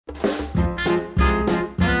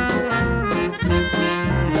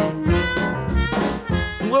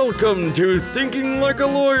Welcome to Thinking Like a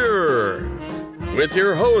Lawyer with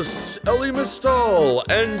your hosts Ellie Mistal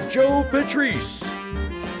and Joe Patrice,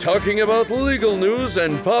 talking about legal news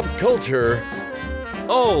and pop culture,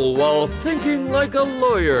 all while thinking like a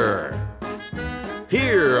lawyer.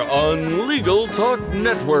 Here on Legal Talk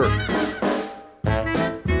Network.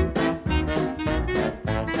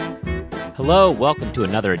 Hello, welcome to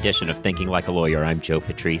another edition of Thinking Like a Lawyer. I'm Joe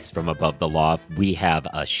Patrice from Above the Law. We have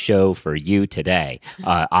a show for you today.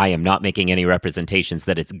 I am not making any representations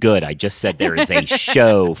that it's good. I just said there is a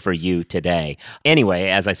show for you today. Anyway,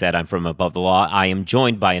 as I said, I'm from Above the Law. I am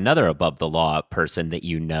joined by another Above the Law person that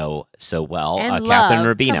you know so well, and Catherine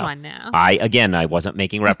love. Rubino. Come on now. I wasn't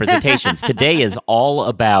making representations. Today is all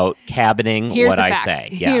about cabining Here's what the I facts. say.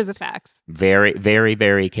 Yeah. Here's the facts. Very, very,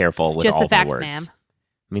 very careful with Just all the facts, words. ma'am.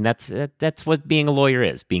 I mean, that's what being a lawyer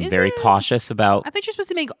is, being Is very it? cautious about. I thought you're supposed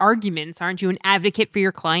to make arguments. Aren't you an advocate for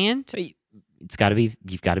your client? You've got to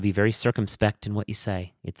be very circumspect in what you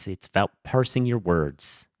say. It's about parsing your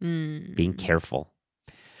words, being careful.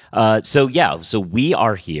 So we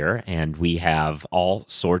are here and we have all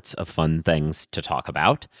sorts of fun things to talk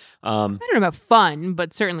about. I don't know about fun,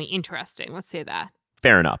 but certainly interesting. Let's say that.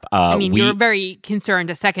 Fair enough. You were very concerned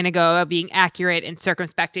a second ago about being accurate and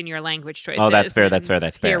circumspect in your language choices. Oh, that's fair. and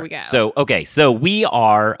That's fair. Here we go. So we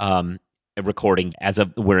are recording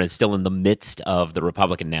we're still in the midst of the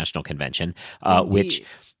Republican National Convention, which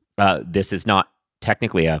this is not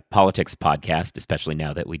technically a politics podcast, especially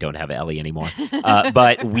now that we don't have Ellie anymore.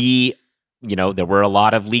 But there were a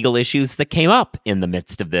lot of legal issues that came up in the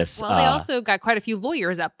midst of this. Well, they also got quite a few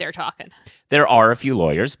lawyers up there talking. There are a few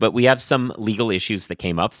lawyers, but we have some legal issues that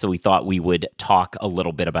came up, so we thought we would talk a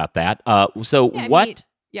little bit about that.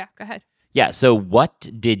 Yeah, go ahead. Yeah, so what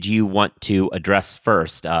did you want to address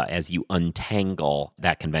first as you untangle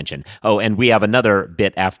that convention? Oh, and we have another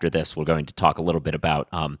bit after this. We're going to talk a little bit about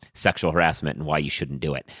sexual harassment and why you shouldn't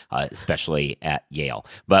do it, especially at Yale.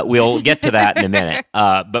 But we'll get to that in a minute.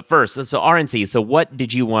 But first, so RNC, so what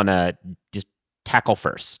did you want to tackle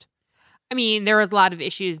first? I mean, there was a lot of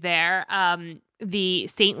issues there. The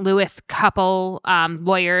St. Louis couple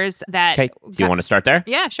lawyers that... Okay, do you want to start there?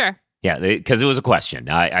 Yeah, sure. Yeah, because it was a question.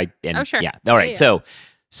 Sure. Yeah. All right. Yeah.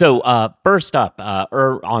 So first up,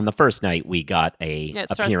 on the first night, we got a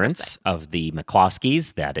appearance of the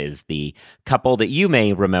McCloskeys. That is the couple that you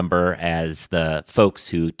may remember as the folks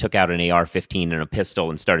who took out an AR-15 and a pistol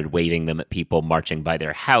and started waving them at people marching by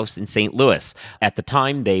their house in St. Louis. At the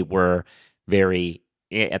time,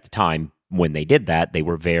 when they did that, they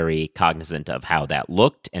were very cognizant of how that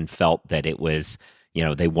looked and felt that it was...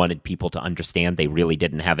 they wanted people to understand they really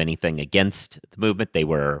didn't have anything against the movement. They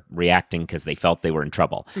were reacting because they felt they were in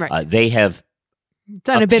trouble. Right. They have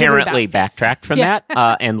done apparently a bit of backtracked from that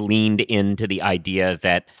and leaned into the idea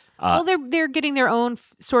that... well, they're getting their own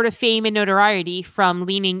sort of fame and notoriety from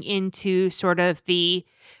leaning into sort of the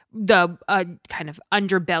kind of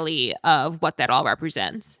underbelly of what that all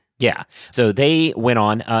represents. Yeah. So they went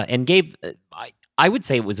on and gave... I would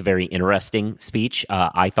say it was a very interesting speech.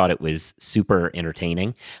 I thought it was super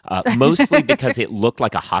entertaining, mostly because it looked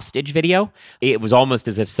like a hostage video. It was almost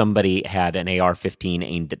as if somebody had an AR-15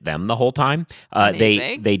 aimed at them the whole time.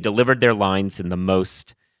 They delivered their lines in the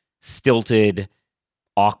most stilted,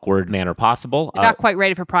 awkward manner possible. Not quite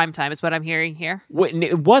ready for prime time is what I'm hearing here.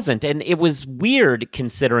 It wasn't, and it was weird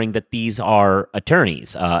considering that these are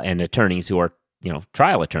attorneys and attorneys who are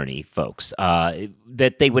trial attorney folks,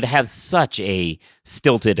 that they would have such a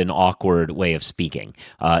stilted and awkward way of speaking.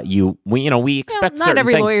 We expect not certain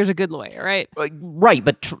every things. lawyer is a good lawyer, right? Right,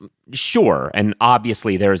 but sure. And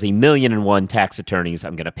obviously there's 1,000,001 tax attorneys,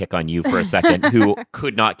 I'm going to pick on you for a second, who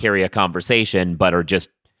could not carry a conversation, but are just,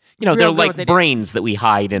 they're like brains that we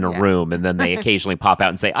hide in a room, and then they occasionally pop out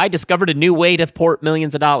and say, I discovered a new way to port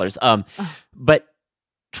millions of dollars. But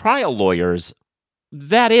trial lawyers,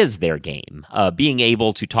 that is their game. Being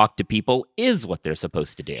able to talk to people is what they're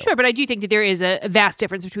supposed to do. Sure, but I do think that there is a vast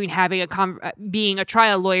difference between having being a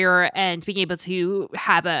trial lawyer and being able to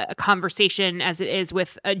have a conversation as it is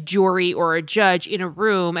with a jury or a judge in a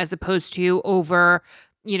room, as opposed to over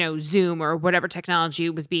Zoom or whatever technology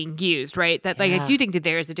was being used, right? I do think that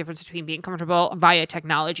there is a difference between being comfortable via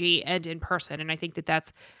technology and in person. And I think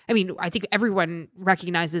I think everyone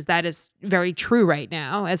recognizes that is very true right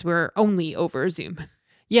now, as we're only over Zoom.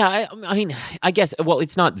 Yeah, I guess. Well,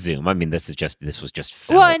 it's not Zoom. I mean, this was just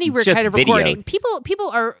film. Well, any kind of video. recording. People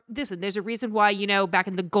are. Listen, there's a reason why back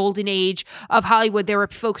in the golden age of Hollywood, there were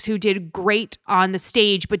folks who did great on the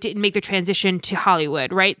stage but didn't make the transition to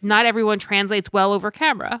Hollywood. Right? Not everyone translates well over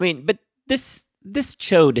camera. I mean, but this this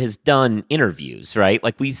chode has done interviews, right?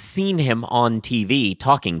 Like, we've seen him on TV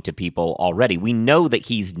talking to people already. We know that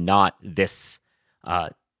he's not this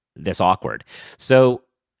awkward. So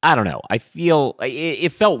I don't know. I feel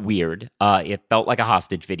it felt weird. It felt like a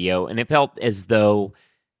hostage video, and it felt as though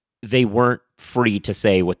they weren't free to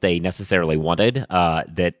say what they necessarily wanted.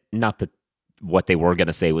 Not that what they were going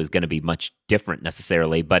to say was going to be much different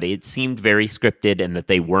necessarily, but it seemed very scripted, and that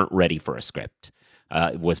they weren't ready for a script.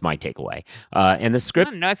 Was my takeaway. And the script...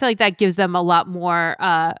 I don't know. I feel like that gives them a lot more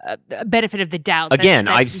benefit of the doubt. Again,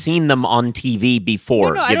 I've seen them on TV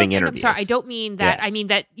before giving interviews. I'm sorry, I don't mean that. Yeah. I mean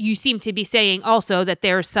that you seem to be saying also that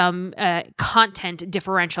there's some content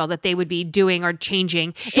differential that they would be doing or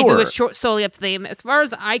changing if it was solely up to them. As far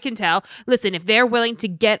as I can tell, listen, if they're willing to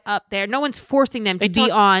get up there, no one's forcing them to be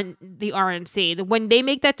on the RNC. When they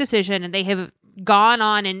make that decision and they have gone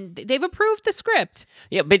on and they've approved the script.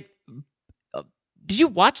 Yeah, but... Did you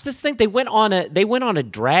watch this thing? They went on a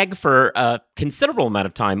drag for a considerable amount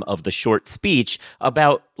of time of the short speech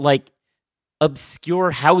about like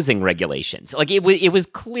obscure housing regulations. Like it was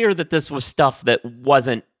clear that this was stuff that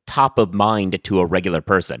wasn't top of mind to a regular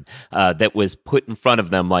person, that was put in front of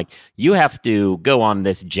them. Like, you have to go on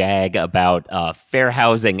this jag about Fair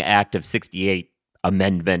Housing Act of '68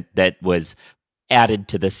 amendment that was added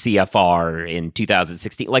to the CFR in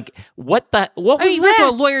 2016. Like, what was that? First of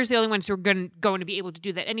all, lawyers are the only ones who are going to be able to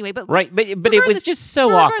do that anyway. But right, but it was just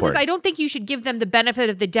so awkward. I don't think you should give them the benefit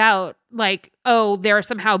of the doubt. Like, oh, they're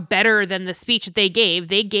somehow better than the speech that they gave.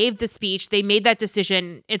 They gave the speech. They made that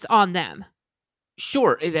decision. It's on them.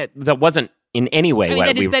 Sure, that wasn't in any way.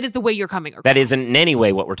 That is the way you're coming across. That isn't in any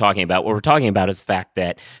way what we're talking about. What we're talking about is the fact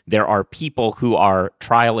that there are people who are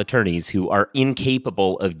trial attorneys who are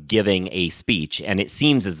incapable of giving a speech, and it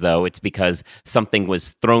seems as though it's because something was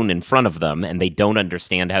thrown in front of them and they don't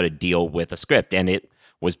understand how to deal with a script. And it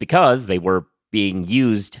was because they were being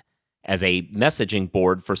used as a messaging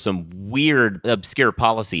board for some weird, obscure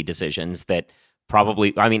policy decisions that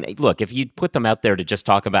probably, I mean, look, if you put them out there to just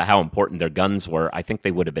talk about how important their guns were, I think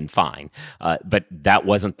they would have been fine. But that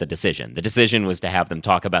wasn't the decision. The decision was to have them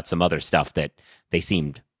talk about some other stuff that they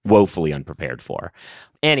seemed woefully unprepared for.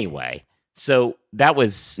 Anyway, so that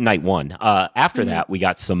was night one. After that, we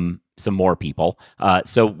got some more people.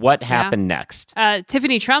 So what happened next?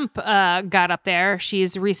 Tiffany Trump got up there.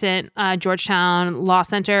 She's a recent Georgetown Law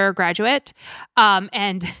Center graduate.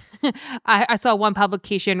 And I saw one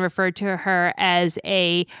publication referred to her as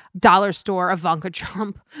a dollar store Ivanka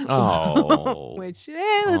Trump. Oh. Which,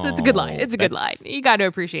 it's a good line. It's a good line. You got to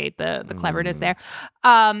appreciate the cleverness there.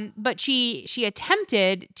 But she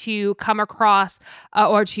attempted to come across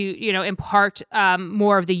or to, impart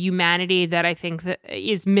more of the humanity that I think that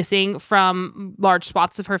is missing from large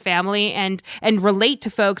swaths of her family, and relate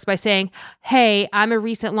to folks by saying, hey, I'm a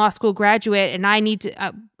recent law school graduate and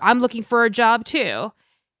I'm looking for a job too.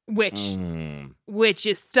 Which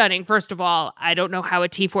is stunning. First of all, I don't know how a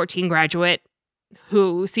T14 graduate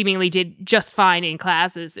who seemingly did just fine in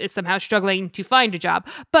class is somehow struggling to find a job.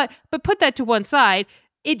 But put that to one side.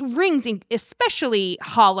 It rings especially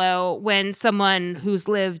hollow when someone who's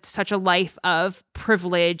lived such a life of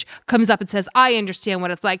privilege comes up and says, I understand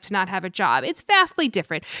what it's like to not have a job. It's vastly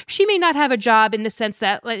different. She may not have a job in the sense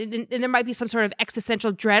that, and there might be some sort of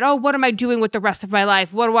existential dread. Oh, what am I doing with the rest of my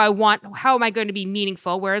life? What do I want? How am I going to be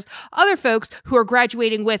meaningful? Whereas other folks who are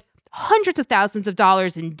graduating with hundreds of thousands of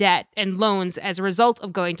dollars in debt and loans as a result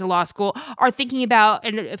of going to law school are thinking about,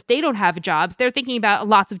 and if they don't have jobs, they're thinking about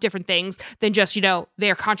lots of different things than just,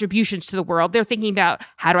 their contributions to the world. They're thinking about,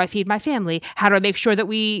 how do I feed my family? How do I make sure that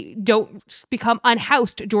we don't become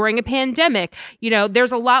unhoused during a pandemic?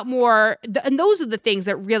 There's a lot more, and those are the things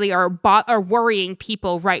that really are worrying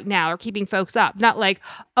people right now, or keeping folks up. Not like,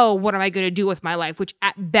 oh, what am I going to do with my life? Which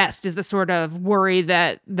at best is the sort of worry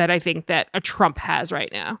that I think that a Trump has right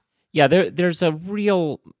now. Yeah, there's a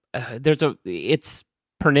real, it's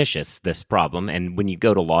pernicious, this problem. And when you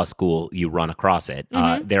go to law school, you run across it.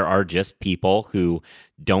 There are just people who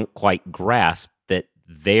don't quite grasp that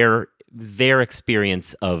their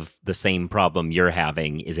experience of the same problem you're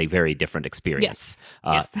having is a very different experience.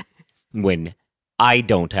 Yes. When I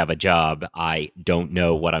don't have a job, I don't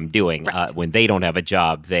know what I'm doing. Right. When they don't have a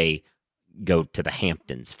job, they go to the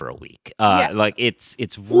Hamptons for a week. Like it's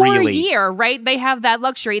really, or a year, right? They have that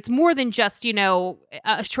luxury. It's more than just, a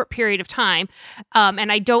short period of time. And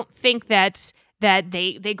I don't think that that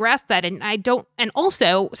they grasp that. And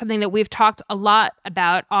also something that we've talked a lot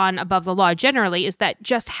about on Above the Law generally is that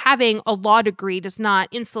just having a law degree does not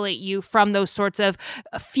insulate you from those sorts of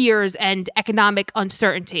fears and economic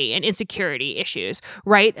uncertainty and insecurity issues,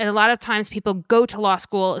 right? And a lot of times people go to law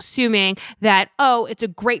school assuming that, oh, it's a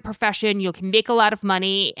great profession, you can make a lot of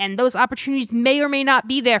money, and those opportunities may or may not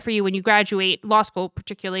be there for you when you graduate law school,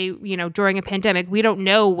 particularly, during a pandemic. We don't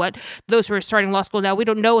know what those who are starting law school now, we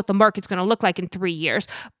don't know what the market's going to look like in 3 years.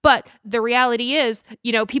 But the reality is,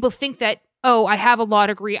 people think that, oh, I have a law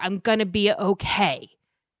degree, I'm going to be okay.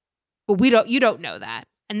 But you don't know that.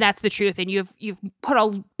 And that's the truth. And you've put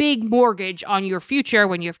a big mortgage on your future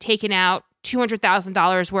when you've taken out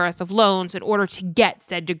 $200,000 worth of loans in order to get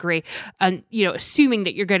said degree, and assuming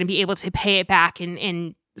that you're going to be able to pay it back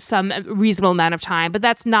in some reasonable amount of time. But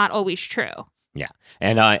that's not always true. Yeah.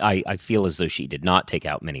 And I feel as though she did not take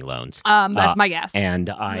out many loans. That's my guess.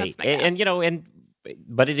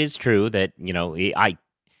 But it is true that,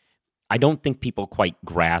 I don't think people quite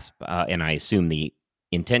grasp, and I assume the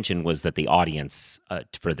intention was that the audience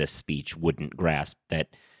for this speech wouldn't grasp that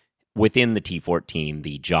within the T14,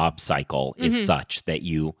 the job cycle is such that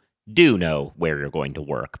you do know where you're going to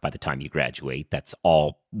work by the time you graduate. That's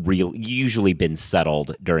all usually been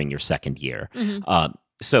settled during your second year.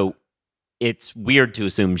 So it's weird to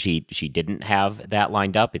assume she didn't have that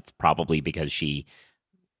lined up. It's probably because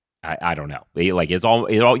I don't know.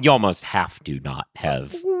 You almost have to not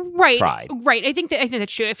have tried. Right. I think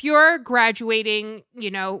that's true. If you're graduating,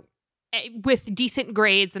 with decent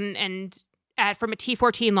grades and from a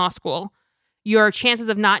T14 law school, your chances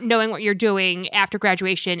of not knowing what you're doing after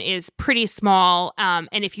graduation is pretty small. And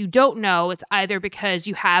if you don't know, it's either because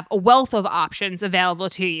you have a wealth of options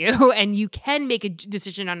available to you and you can make a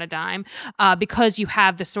decision on a dime, because you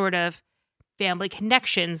have the sort of family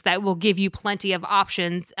connections that will give you plenty of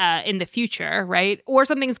options in the future, right? Or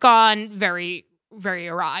something's gone very, very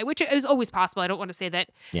awry, which is always possible. I don't want to say that,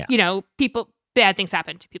 bad things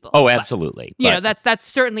happen to people. Oh, absolutely. That's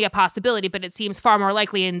certainly a possibility, but it seems far more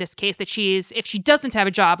likely in this case that if she doesn't have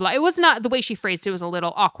a job, it was not, the way she phrased it was a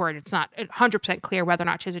little awkward. It's not 100% clear whether or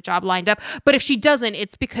not she has a job lined up, but if she doesn't,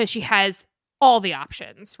 it's because she has all the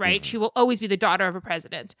options, right? She will always be the daughter of a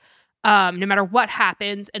president, no matter what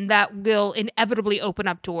happens, and that will inevitably open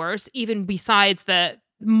up doors, even besides the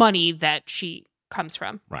money that she comes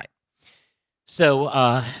from. Right.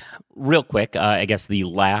 So, real quick, I guess the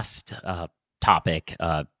last topic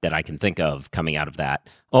that I can think of coming out of that.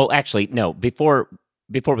 Oh, actually, no. Before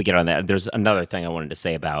we get on that, there's another thing I wanted to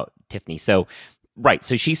say about Tiffany. So, right.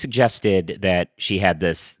 So she suggested that she had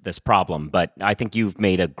this problem, but I think you've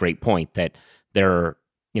made a great point that there are,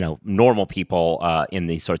 normal people in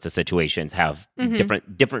these sorts of situations have different.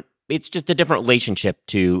 It's just a different relationship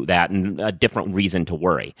to that and a different reason to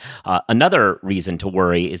worry. Another reason to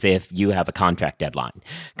worry is if you have a contract deadline.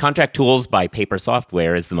 Contract Tools by Paper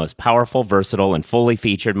Software is the most powerful, versatile, and fully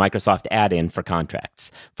featured Microsoft add-in for contracts.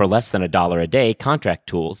 For less than $1 a day, Contract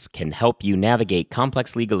Tools can help you navigate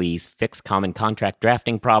complex legalese, fix common contract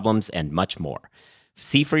drafting problems, and much more.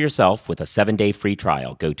 See for yourself with a 7-day free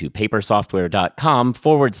trial. Go to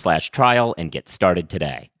papersoftware.com/trial and get started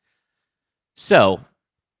today. So,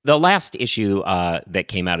 the last issue that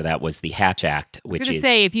came out of that was the Hatch Act, which is... I was going to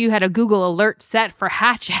say, if you had a Google alert set for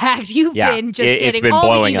Hatch Act, you've been just getting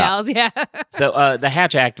all the emails. Up. Yeah. So the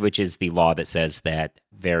Hatch Act, which is the law that says that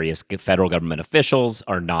various federal government officials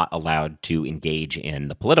are not allowed to engage in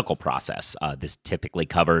the political process. This typically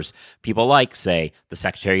covers people like, say, the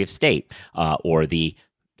Secretary of State or the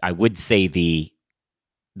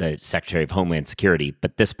Secretary of Homeland Security,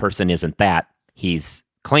 but this person isn't that. He's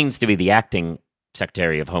claims to be the acting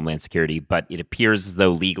Secretary of Homeland Security, but it appears as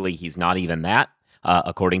though legally he's not even that,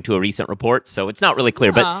 according to a recent report. So it's not really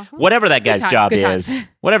clear. But whatever that guy's job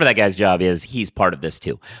is, he's part of this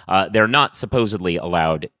too. They're not supposedly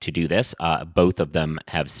allowed to do this. Both of them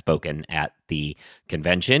have spoken at the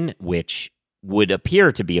convention, which would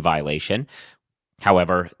appear to be a violation.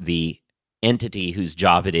 However, the entity whose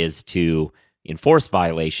job it is to enforce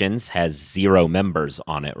violations has 0 members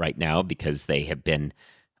on it right now because they have been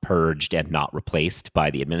purged and not replaced by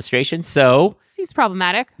the administration. So seems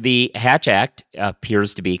problematic. The Hatch Act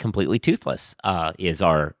appears to be completely toothless, is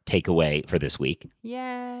our takeaway for this week.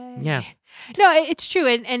 Yay. Yeah. No, it's true.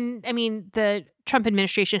 And I mean, the Trump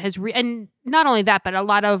administration has, and not only that, but a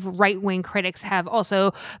lot of right-wing critics have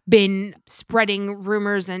also been spreading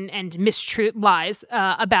rumors and mistruth lies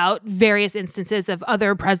about various instances of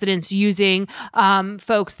other presidents using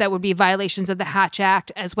folks that would be violations of the Hatch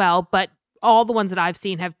Act as well. But all the ones that I've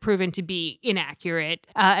seen have proven to be inaccurate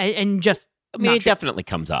and just. I mean, it definitely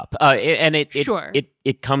comes up, and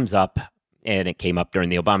it comes up and it came up during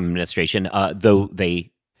the Obama administration,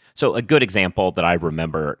 So a good example that I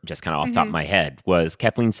remember just kind of off the top of my head was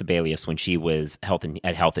Kathleen Sebelius, when she was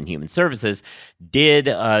at Health and Human Services, did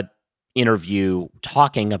an interview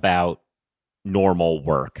talking about normal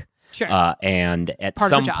work. Sure. And at Part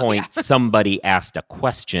some of her job, point, somebody asked a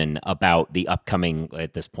question about the upcoming,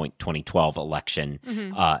 at this point, 2012 election.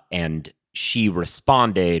 And she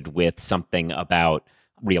responded with something about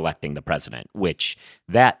reelecting the president, which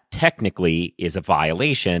that technically is a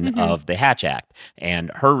violation of the Hatch Act.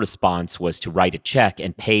 And her response was to write a check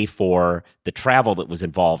and pay for the travel that was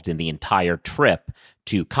involved in the entire trip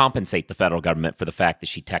to compensate the federal government for the fact that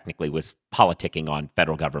she technically was politicking on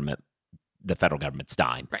the federal government's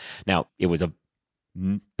dime. Right. Now, it was a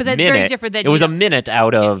But that's very different than it was a minute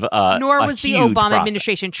out of nor was the Obama process.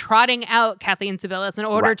 administration trotting out Kathleen Sebelius in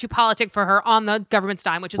order to politic for her on the government's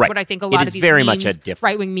dime, which is what I think a lot of these very memes, much a different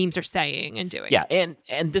right-wing memes are saying and doing. Yeah,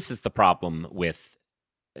 and this is the problem with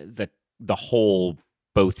the whole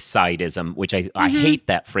both sidism, which I hate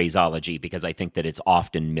that phraseology because I think that it's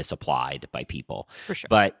often misapplied by people. For sure.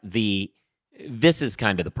 But this is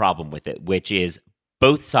kind of the problem with it, which is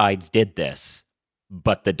both sides did this,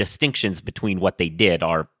 but the distinctions between what they did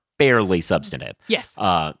are fairly substantive. Yes.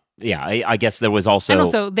 Yeah. I guess there was also, and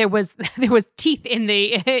also there was teeth in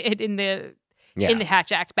the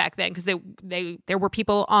Hatch Act back then because there were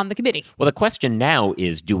people on the committee. Well, the question now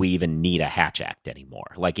is, do we even need a Hatch Act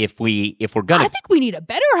anymore? Like, if we're gonna, I think we need a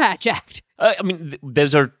better Hatch Act. I mean,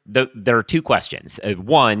 there are two questions.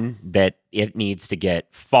 One, that it needs to get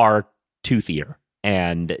far toothier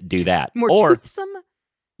and do that, more toothsome.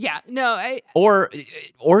 Yeah, no, or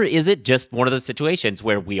is it just one of those situations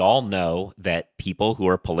where we all know that people who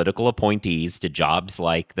are political appointees to jobs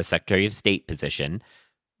like the Secretary of State position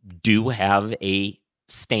do have a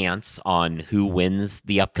stance on who wins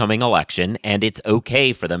the upcoming election, and it's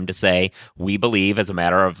okay for them to say, we believe as a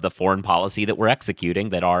matter of the foreign policy that we're executing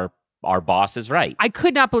that our boss is right. I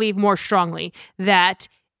could not believe more strongly that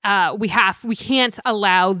we can't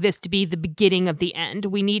allow this to be the beginning of the end.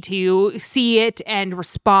 We need to see it and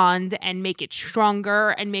respond and make it stronger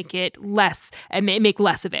and make it less and make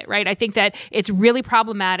less of it, right? I think that it's really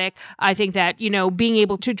problematic. I think that, being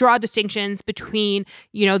able to draw distinctions between,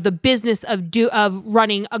 the business of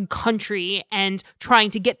running a country and trying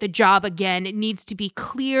to get the job again, it needs to be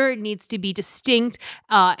clear, it needs to be distinct.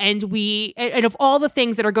 And of all the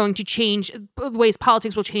things that are going to change, the ways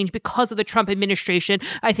politics will change because of the Trump administration,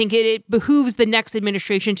 I think it behooves the next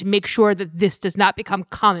administration to make sure that this does not become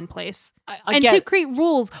commonplace. To create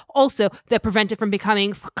rules also that prevent it from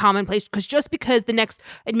becoming commonplace, because just because the next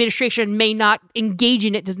administration may not engage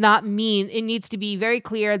in it does not mean it needs to be very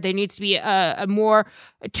clear. There needs to be a more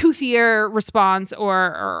toothier response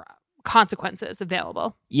or consequences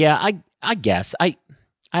available. Yeah, I guess. I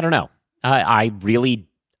don't know.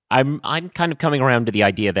 I'm kind of coming around to the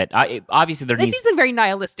idea that obviously there needs... It seems very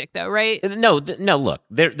nihilistic, though, right? No, look,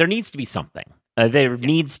 there needs to be something. There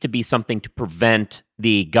needs to be something to prevent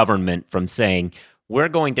the government from saying, we're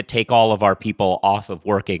going to take all of our people off of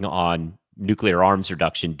working on nuclear arms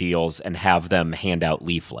reduction deals and have them hand out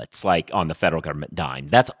leaflets, like on the federal government dime.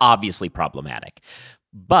 That's obviously problematic.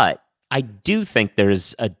 But I do think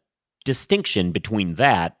there's a distinction between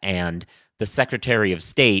that and the Secretary of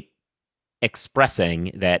State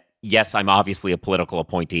expressing that, yes, I'm obviously a political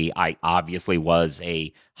appointee. I obviously was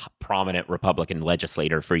a prominent Republican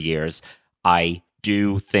legislator for years. I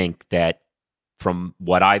do think that from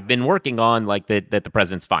what I've been working on, like that the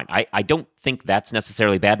president's fine. I don't think that's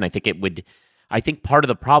necessarily bad. And I think part of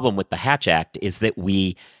the problem with the Hatch Act is that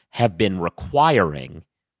we have been requiring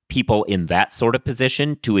people in that sort of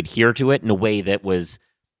position to adhere to it in a way that was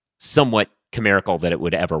somewhat chimerical that it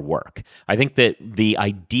would ever work. I think that the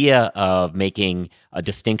idea of making a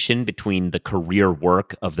distinction between the career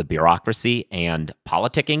work of the bureaucracy and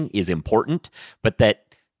politicking is important, but that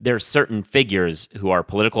there's certain figures who are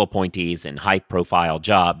political appointees in high-profile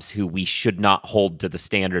jobs who we should not hold to the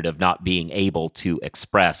standard of not being able to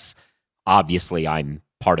express, obviously, I'm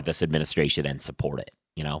part of this administration and support it,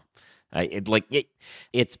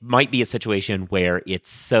 It might be a situation where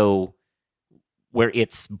its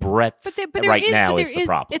breadth now is the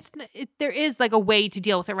problem. There is like a way to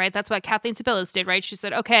deal with it, right? That's what Kathleen Sebelius did, right? She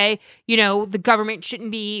said, okay, the government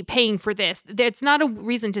shouldn't be paying for this. It's not a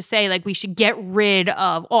reason to say like we should get rid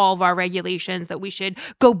of all of our regulations, that we should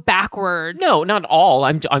go backwards. No, not all.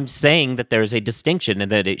 I'm saying that there's a distinction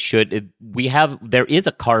and that there is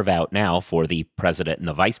a carve out now for the president and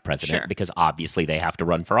the vice president, because obviously they have to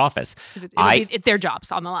run for office. It's their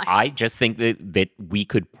jobs on the line. I just think that we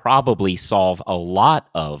could probably solve a lot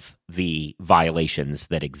of the violations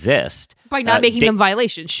that exist. By not making them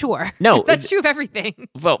violations, sure. No. That's true of everything.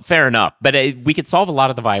 Well, fair enough. But we could solve a lot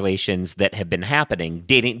of the violations that have been happening,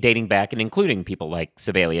 dating back and including people like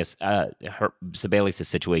Sebelius, Sebelius'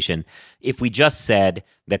 situation, if we just said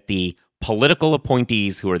that the political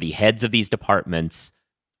appointees who are the heads of these departments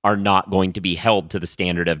are not going to be held to the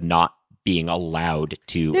standard of not being allowed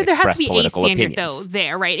to there express has to be political a standard, opinions. though,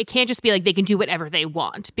 there, right? It can't just be like they can do whatever they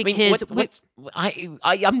want, because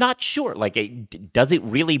I'm not sure. Like, does it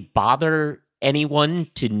really bother anyone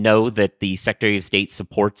to know that the Secretary of State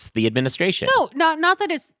supports the administration? No, not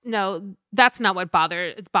that it's that's not what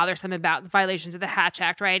it's bothersome about the violations of the Hatch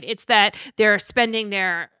Act, right? It's that they're spending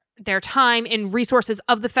their time and resources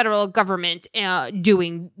of the federal government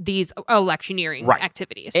doing these electioneering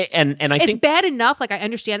activities. And I think it's bad enough, like I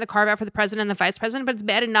understand the carve out for the president and the vice president, but it's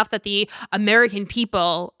bad enough that the American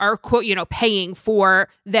people are, quote, paying for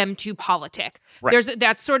them to politic. Right.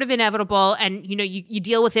 That's sort of inevitable, and you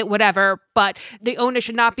deal with it, whatever, but the onus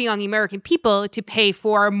should not be on the American people to pay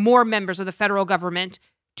for more members of the federal government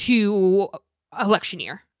to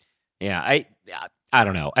electioneer. Yeah, I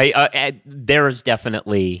don't know. There are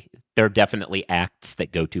definitely acts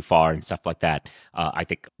that go too far and stuff like that. I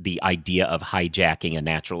think the idea of hijacking a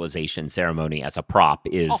naturalization ceremony as a prop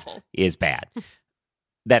is bad.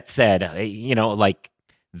 That said,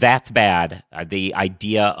 that's bad. The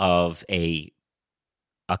idea of a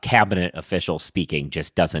cabinet official speaking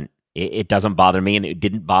just doesn't bother me, and it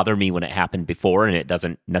didn't bother me when it happened before, and it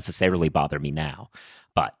doesn't necessarily bother me now.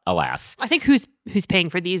 But alas, I think who's paying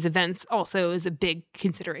for these events also is a big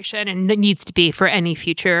consideration, and it needs to be for any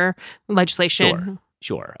future legislation.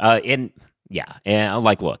 Sure. And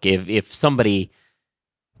look, if somebody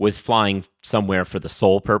was flying somewhere for the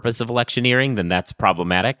sole purpose of electioneering, then that's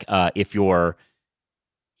problematic. If you're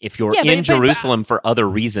in Jerusalem for other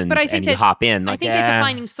reasons and you hop in, I think that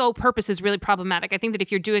defining sole purpose is really problematic. I think that if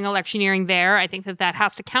you're doing electioneering there, I think that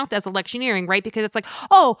has to count as electioneering, right? Because it's like,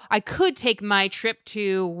 oh, I could take my trip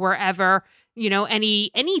to wherever,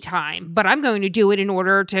 any time, but I'm going to do it in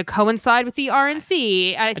order to coincide with the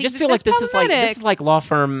RNC. I just feel like this is like law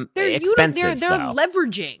firm expenses. They're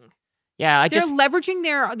leveraging. Yeah, they're leveraging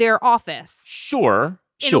their office. Sure.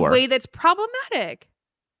 In a way that's problematic.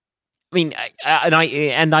 I mean,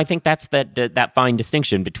 I think that's that fine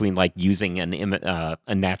distinction between like using a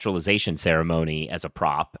naturalization ceremony as a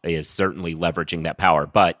prop is certainly leveraging that power,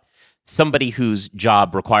 but somebody whose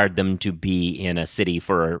job required them to be in a city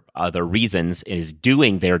for other reasons is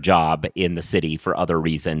doing their job in the city for other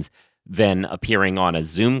reasons, then appearing on a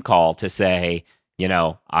Zoom call to say,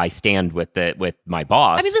 I stand with my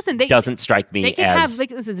boss. I mean, listen, doesn't strike me as...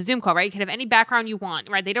 this is a Zoom call, right? You can have any background you want,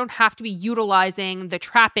 right? They don't have to be utilizing the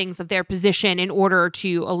trappings of their position in order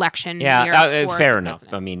to election. Yeah, fair enough.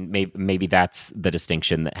 I mean, maybe that's the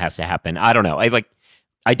distinction that has to happen. I don't know.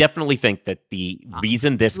 I definitely think that the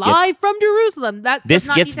reason this live from Jerusalem, that does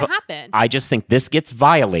not need to happen. I just think this gets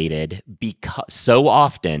violated so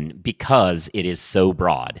often because it is so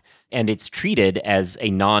broad. And it's treated as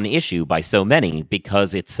a non-issue by so many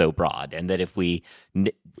because it's so broad. And that if we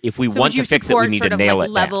want to fix it, we need to nail it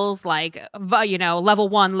levels down. Level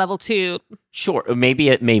 1, level 2. Sure. Maybe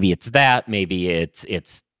it's that. Maybe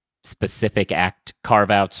it's specific act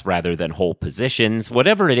carve-outs rather than whole positions.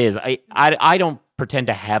 Whatever it is, I don't pretend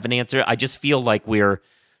to have an answer. I just feel like we're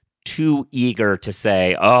too eager to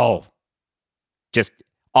say, oh, just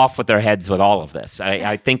off with their heads with all of this.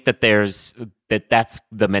 I think that that's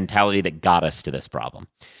the mentality that got us to this problem.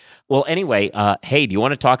 Well, anyway, hey, do you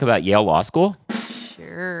want to talk about Yale Law School?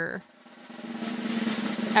 Sure.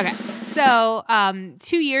 Okay. So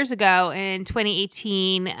 2 years ago in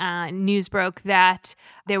 2018, news broke that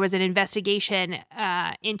there was an investigation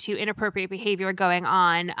into inappropriate behavior going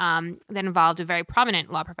on that involved a very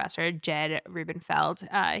prominent law professor, Jed Rubenfeld.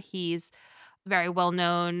 He's a very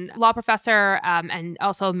well-known law professor and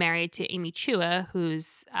also married to Amy Chua,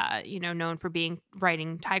 who's known for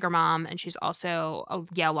writing Tiger Mom, and she's also a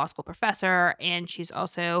Yale Law School professor, and she's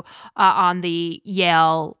also on the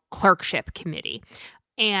Yale Clerkship Committee.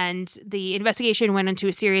 And the investigation went into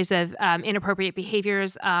a series of inappropriate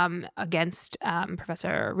behaviors against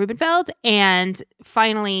Professor Rubenfeld. And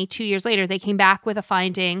finally, 2 years later, they came back with a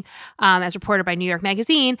finding, as reported by New York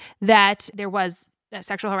Magazine, that there was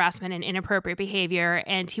sexual harassment and inappropriate behavior,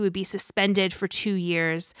 and he would be suspended for 2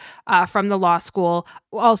 years from the law school.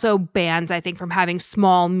 Also banned, I think, from having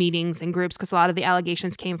small meetings and groups, because a lot of the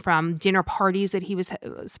allegations came from dinner parties that he was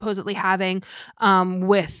supposedly having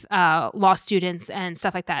with law students and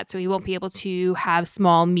stuff like that. So he won't be able to have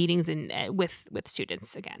small meetings with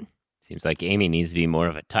students again. Seems like Amy needs to be more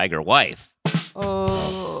of a tiger wife.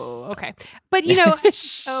 Oh, okay. But,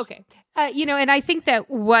 okay. And I think that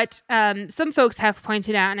what some folks have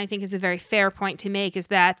pointed out, and I think is a very fair point to make, is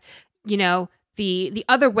that, the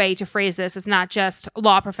other way to phrase this is not just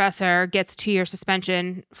law professor gets 2-year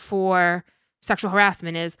suspension for sexual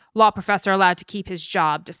harassment, is law professor allowed to keep his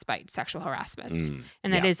job despite sexual harassment.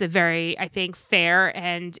 And that is a very, I think, fair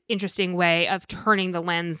and interesting way of turning the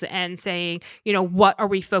lens and saying, what are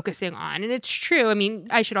we focusing on? And it's true. I mean,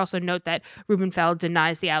 I should also note that Rubenfeld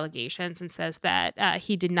denies the allegations and says that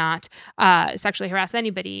he did not sexually harass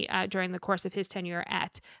anybody during the course of his tenure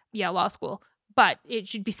at Yale Law School. But it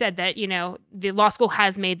should be said that, the law school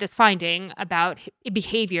has made this finding about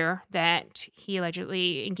behavior that he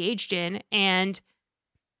allegedly engaged in, and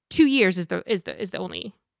 2 years is the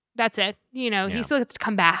only. That's it. He still gets to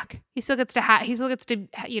come back. He still gets to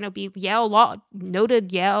be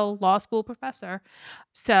noted Yale Law School professor.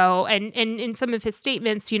 So, and in some of his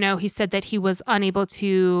statements, he said that he was unable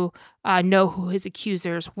to know who his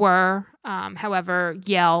accusers were. However,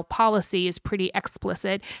 Yale policy is pretty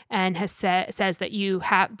explicit and says that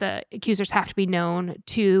the accusers have to be known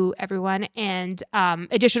to everyone. And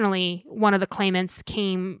additionally, one of the claimants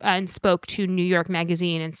came and spoke to New York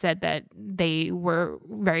Magazine and said that they were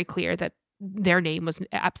very clear that their name was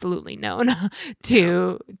absolutely known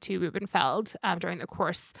to Rubenfeld during the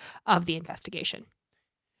course of the investigation.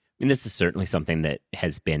 I mean, this is certainly something that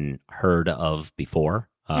has been heard of before.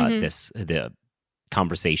 The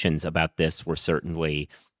conversations about this were certainly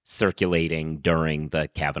circulating during the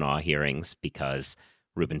Kavanaugh hearings because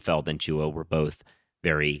Rubenfeld and Chua were both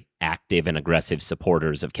very active and aggressive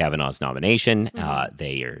supporters of Kavanaugh's nomination.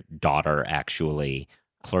 Their daughter actually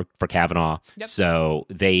clerked for Kavanaugh. Yep. So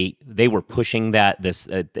they were pushing that.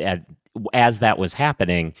 As that was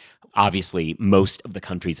happening, obviously most of the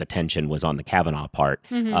country's attention was on the Kavanaugh part,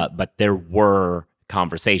 but there were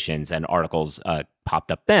conversations and articles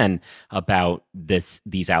popped up then about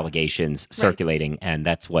these allegations circulating, and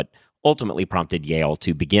that's what ultimately prompted Yale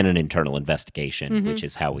to begin an internal investigation, which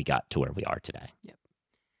is how we got to where we are today. Yep.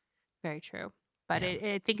 Very true. But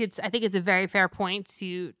I think it's a very fair point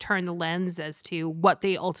to turn the lens as to what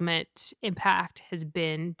the ultimate impact has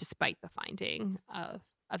been, despite the finding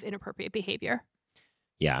of inappropriate behavior.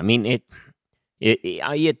 Yeah, I mean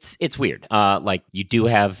it's weird. Like, you do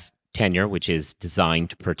have tenure, which is designed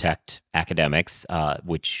to protect academics,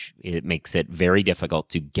 which it makes it very difficult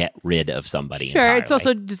to get rid of somebody. Sure, entirely. It's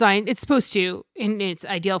also designed, it's supposed to, in its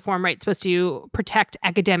ideal form, right, it's supposed to protect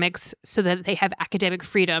academics so that they have academic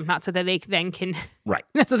freedom, not so that they then can, right,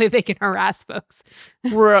 so that they can harass folks.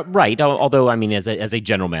 Right. Although, I mean, as a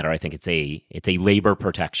general matter, I think it's a labor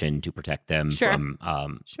protection to protect them from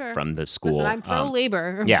the school. Listen, I'm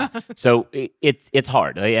pro-labor. Yeah, so it's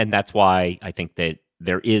hard, and that's why I think that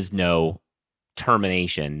there is no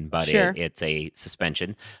termination, but it's a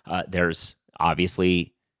suspension. There's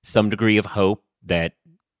obviously some degree of hope that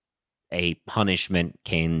a punishment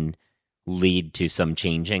can lead to some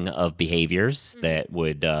changing of behaviors that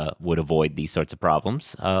would avoid these sorts of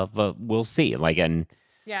problems. But we'll see. The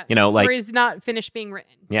story's not finished being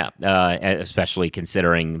written. Yeah, especially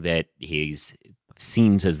considering that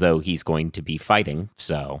seems as though he's going to be fighting.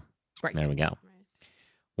 So there we go. Right.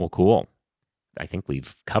 Well, cool. I think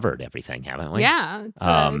we've covered everything, haven't we? Yeah.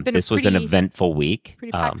 This was an eventful week.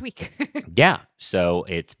 Pretty packed week. Yeah. So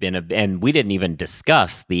it's been and we didn't even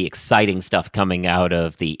discuss the exciting stuff coming out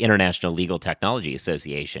of the International Legal Technology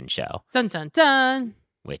Association show. Dun, dun, dun.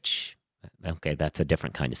 Which, okay, that's a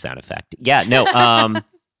different kind of sound effect. Yeah, no. I've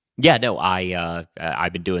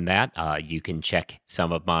been doing that. You can check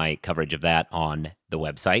some of my coverage of that on the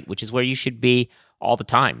website, which is where you should be all the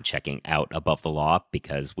time, checking out Above the Law,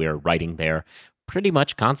 because we're writing there pretty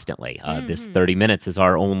much constantly. This 30 minutes is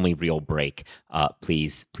our only real break.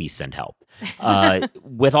 Please send help.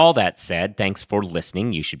 With all that said, thanks for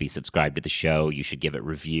listening. You should be subscribed to the show. You should give it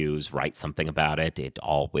reviews, write something about it. It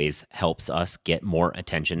always helps us get more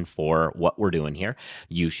attention for what we're doing here.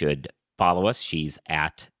 You should follow us. She's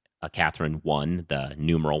at Catherine1, the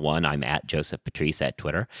numeral 1. I'm at Joseph Patrice at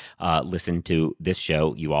Twitter. Listen to this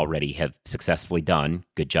show you already have successfully done.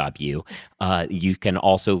 Good job, you. You can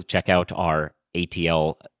also check out our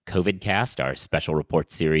ATL COVID cast, our special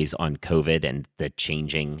report series on COVID and the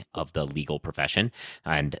changing of the legal profession,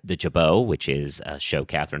 and The Jabot, which is a show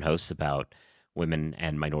Catherine hosts about women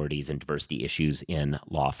and minorities and diversity issues in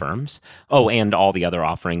law firms. Oh, and all the other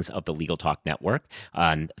offerings of the Legal Talk Network.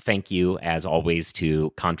 And thank you, as always,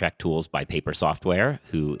 to Contract Tools by Paper Software,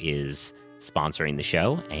 who is sponsoring the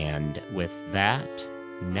show. And with that,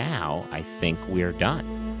 now I think we're done.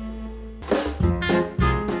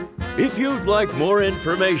 If you'd like more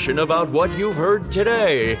information about what you've heard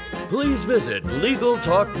today, please visit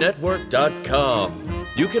LegalTalkNetwork.com.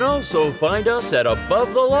 You can also find us at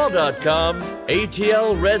AboveTheLaw.com,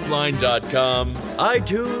 ATLRedline.com,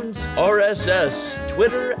 iTunes, RSS,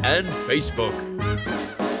 Twitter, and Facebook.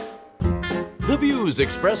 The views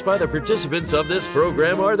expressed by the participants of this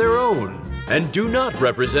program are their own and do not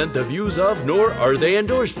represent the views of, nor are they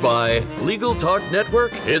endorsed by, Legal Talk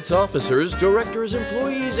Network, its officers, directors,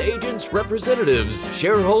 employees, agents, representatives,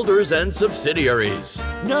 shareholders, and subsidiaries.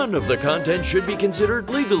 None of the content should be considered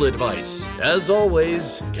legal advice. As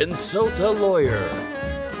always, consult a lawyer.